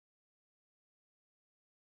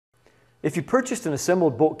If you purchased an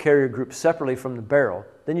assembled bolt carrier group separately from the barrel,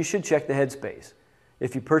 then you should check the headspace.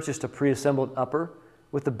 If you purchased a pre-assembled upper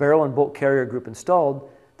with the barrel and bolt carrier group installed,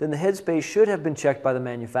 then the headspace should have been checked by the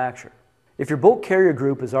manufacturer. If your bolt carrier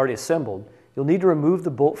group is already assembled, you'll need to remove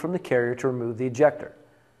the bolt from the carrier to remove the ejector.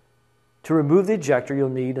 To remove the ejector, you'll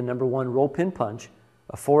need a number 1 roll pin punch,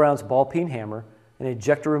 a 4-ounce ball peen hammer, and an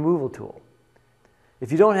ejector removal tool.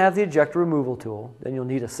 If you don't have the ejector removal tool, then you'll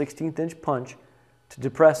need a 16th-inch punch to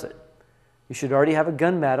depress it. You should already have a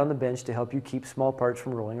gun mat on the bench to help you keep small parts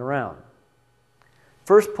from rolling around.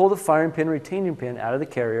 First, pull the firing pin retaining pin out of the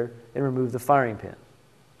carrier and remove the firing pin.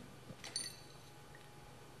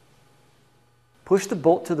 Push the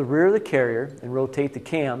bolt to the rear of the carrier and rotate the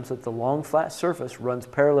cam so that the long flat surface runs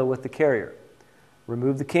parallel with the carrier.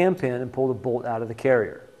 Remove the cam pin and pull the bolt out of the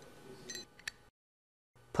carrier.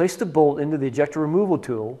 Place the bolt into the ejector removal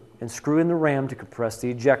tool and screw in the ram to compress the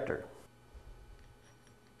ejector.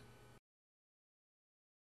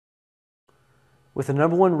 With the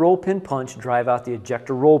number 1 roll pin punch, drive out the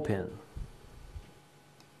ejector roll pin.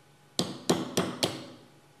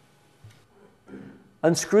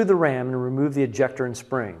 Unscrew the ram and remove the ejector and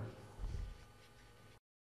spring.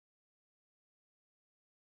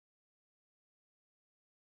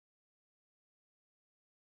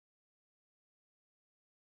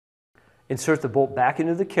 Insert the bolt back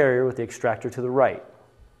into the carrier with the extractor to the right.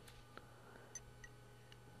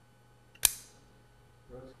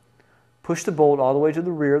 Push the bolt all the way to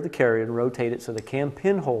the rear of the carrier and rotate it so the cam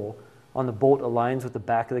pin hole on the bolt aligns with the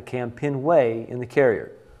back of the cam pin way in the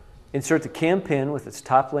carrier. Insert the cam pin with its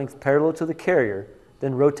top length parallel to the carrier,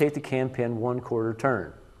 then rotate the cam pin 1/4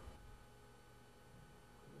 turn.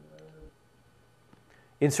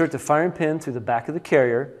 Insert the firing pin through the back of the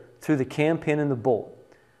carrier, through the cam pin and the bolt.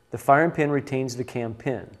 The firing pin retains the cam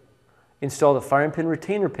pin. Install the firing pin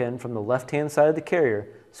retainer pin from the left-hand side of the carrier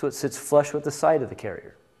so it sits flush with the side of the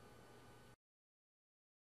carrier.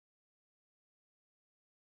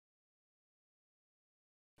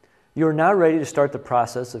 You are now ready to start the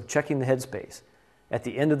process of checking the headspace. At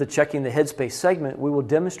the end of the checking the headspace segment, we will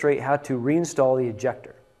demonstrate how to reinstall the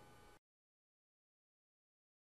ejector.